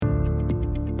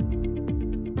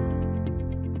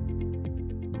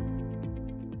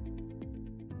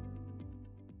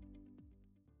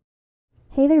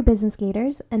Hey there, business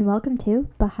gators, and welcome to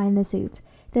Behind the Suits,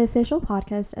 the official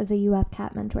podcast of the UF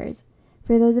CAP Mentors.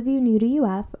 For those of you new to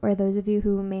UF, or those of you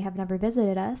who may have never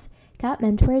visited us, CAP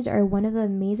Mentors are one of the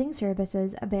amazing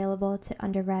services available to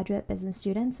undergraduate business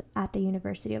students at the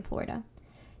University of Florida.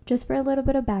 Just for a little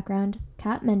bit of background,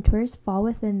 CAP Mentors fall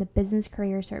within the Business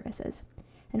Career Services,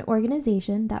 an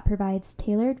organization that provides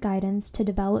tailored guidance to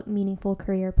develop meaningful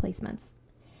career placements.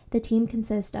 The team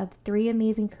consists of 3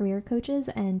 amazing career coaches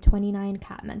and 29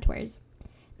 CAP mentors.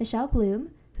 Michelle Bloom,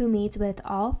 who meets with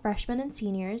all freshmen and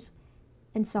seniors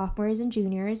and sophomores and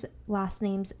juniors, last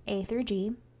names A through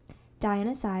G.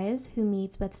 Diana Saez, who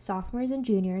meets with sophomores and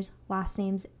juniors, last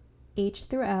names H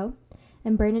through O.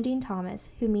 And Bernadine Thomas,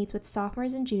 who meets with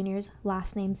sophomores and juniors,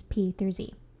 last names P through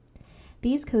Z.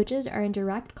 These coaches are in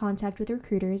direct contact with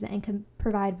recruiters and can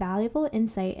provide valuable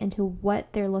insight into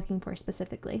what they're looking for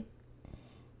specifically.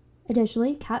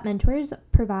 Additionally, CAP Mentors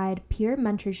provide peer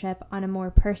mentorship on a more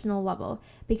personal level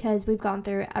because we've gone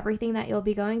through everything that you'll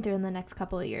be going through in the next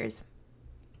couple of years.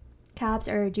 CAPs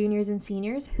are juniors and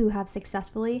seniors who have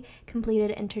successfully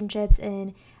completed internships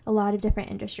in a lot of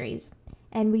different industries,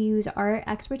 and we use our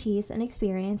expertise and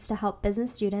experience to help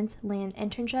business students land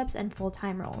internships and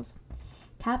full-time roles.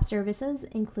 CAP services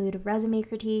include resume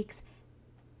critiques,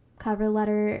 cover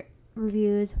letter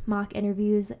reviews, mock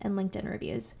interviews, and LinkedIn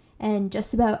reviews, and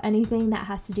just about anything that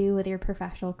has to do with your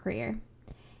professional career.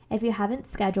 If you haven't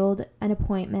scheduled an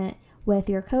appointment with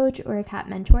your coach or a CAP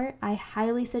mentor, I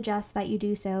highly suggest that you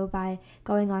do so by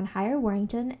going on Hire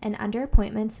Warrington and under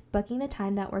appointments, booking the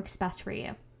time that works best for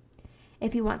you.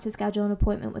 If you want to schedule an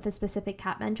appointment with a specific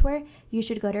CAP mentor, you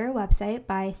should go to our website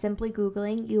by simply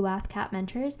Googling UF CAP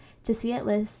Mentors to see a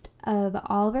list of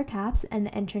all of our CAPs and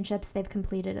the internships they've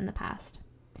completed in the past.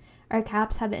 Our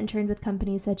CAPs have interned with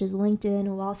companies such as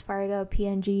LinkedIn, Wells Fargo,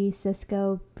 P&G,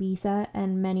 Cisco, Visa,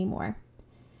 and many more.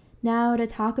 Now to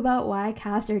talk about why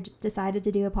CAPs are decided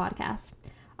to do a podcast.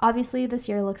 Obviously, this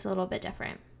year looks a little bit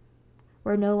different.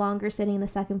 We're no longer sitting in the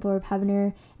second floor of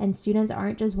Heavener, and students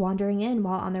aren't just wandering in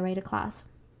while on their way to class.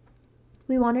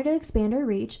 We wanted to expand our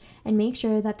reach and make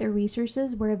sure that the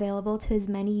resources were available to as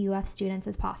many UF students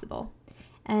as possible.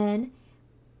 And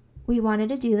we wanted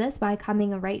to do this by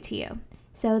coming right to you.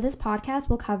 So this podcast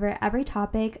will cover every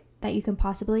topic that you can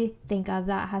possibly think of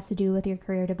that has to do with your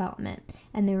career development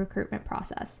and the recruitment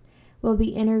process. We'll be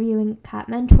interviewing CAP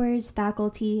mentors,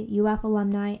 faculty, UF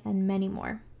alumni, and many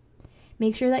more.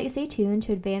 Make sure that you stay tuned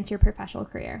to advance your professional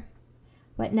career.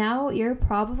 But now you're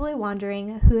probably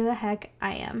wondering who the heck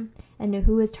I am and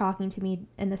who is talking to me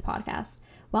in this podcast.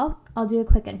 Well, I'll do a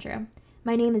quick intro.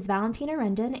 My name is Valentina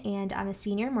Rendon, and I'm a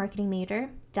senior marketing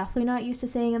major. Definitely not used to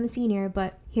saying I'm a senior,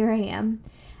 but here I am.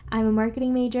 I'm a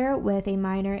marketing major with a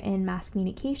minor in mass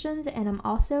communications, and I'm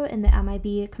also in the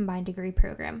MIB combined degree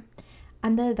program.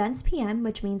 I'm the events PM,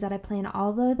 which means that I plan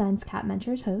all the events CAP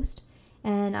Mentors host,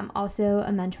 and I'm also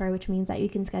a mentor, which means that you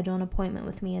can schedule an appointment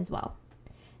with me as well.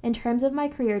 In terms of my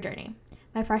career journey,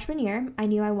 my freshman year, I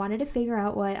knew I wanted to figure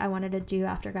out what I wanted to do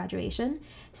after graduation,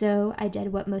 so I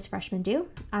did what most freshmen do.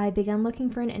 I began looking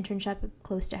for an internship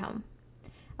close to home.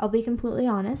 I'll be completely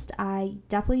honest, I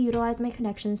definitely utilized my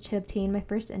connections to obtain my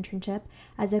first internship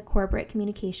as a corporate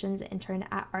communications intern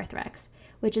at Arthrex,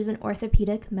 which is an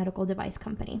orthopedic medical device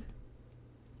company.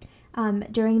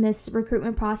 During this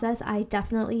recruitment process, I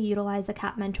definitely utilized the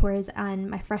CAP mentors. And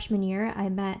my freshman year, I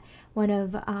met one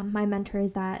of my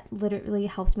mentors that literally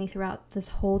helped me throughout this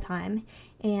whole time,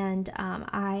 and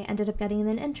I ended up getting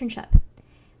an internship.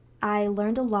 I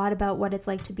learned a lot about what it's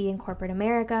like to be in corporate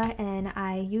America, and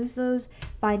I used those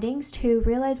findings to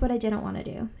realize what I didn't want to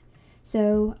do.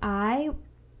 So I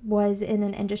was in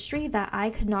an industry that I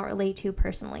could not relate to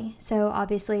personally. So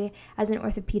obviously, as an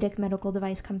orthopedic medical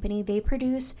device company, they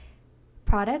produce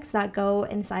products that go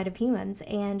inside of humans,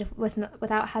 and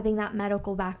without having that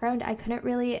medical background, I couldn't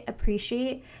really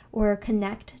appreciate or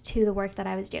connect to the work that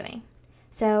I was doing.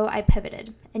 So I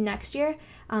pivoted, and next year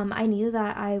I knew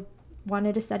that I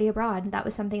wanted to study abroad. That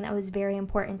was something that was very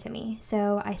important to me.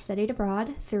 So I studied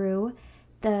abroad through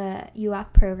the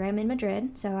UF program in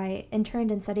Madrid. So I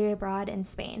interned and studied abroad in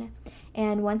Spain.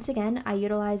 And once again, I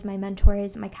utilized my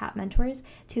mentors, my CAP mentors,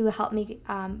 to help me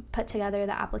put together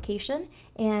the application.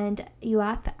 And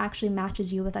UF actually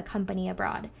matches you with a company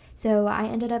abroad. So I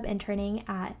ended up interning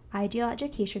at Ideal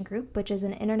Education Group, which is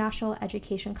an international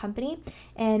education company.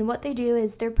 And what they do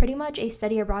is they're pretty much a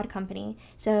study abroad company.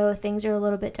 So things are a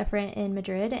little bit different in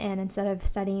Madrid. And instead of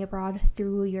studying abroad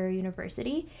through your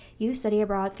university, you study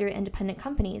abroad through independent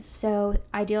companies. So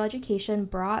Ideal Education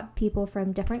brought people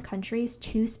from different countries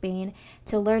to Spain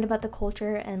to learn about the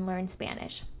culture and learn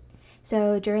Spanish.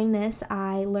 So during this,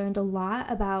 I learned a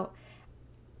lot about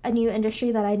a new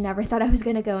industry that I never thought I was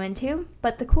going to go into.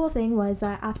 But the cool thing was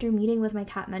that after meeting with my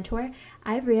CAT mentor,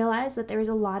 I realized that there was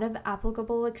a lot of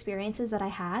applicable experiences that I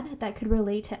had that could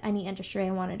relate to any industry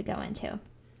I wanted to go into.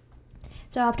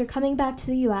 So after coming back to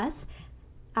the US,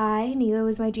 I knew it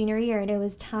was my junior year and it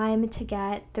was time to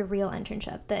get the real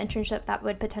internship, the internship that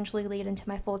would potentially lead into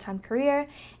my full-time career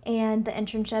and the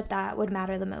internship that would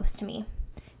matter the most to me.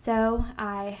 So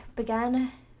I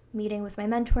began meeting with my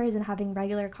mentors and having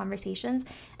regular conversations,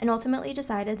 and ultimately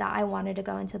decided that I wanted to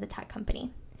go into the tech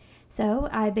company. So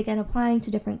I began applying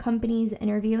to different companies,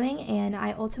 interviewing, and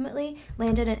I ultimately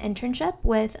landed an internship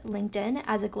with LinkedIn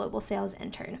as a global sales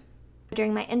intern.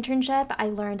 During my internship, I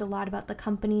learned a lot about the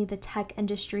company, the tech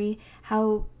industry,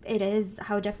 how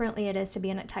differently it is to be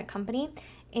in a tech company,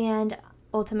 and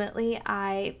ultimately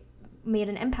I made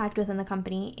an impact within the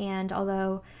company. And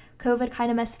although COVID kind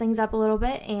of messed things up a little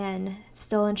bit and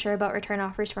still unsure about return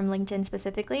offers from LinkedIn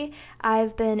specifically,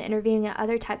 I've been interviewing at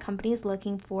other tech companies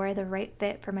looking for the right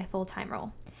fit for my full-time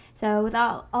role. So with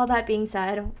all that being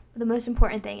said, the most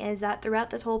important thing is that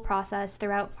throughout this whole process,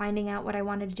 throughout finding out what I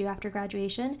wanted to do after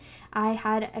graduation, I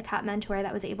had a CAT mentor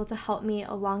that was able to help me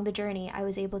along the journey. I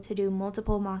was able to do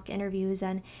multiple mock interviews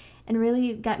and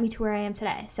really get me to where I am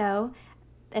today. So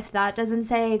if that doesn't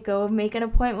say go make an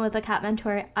appointment with a CAT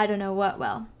mentor, I don't know what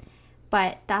will.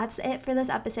 But that's it for this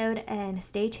episode, and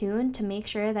stay tuned to make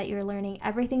sure that you're learning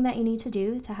everything that you need to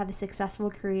do to have a successful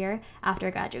career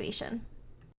after graduation.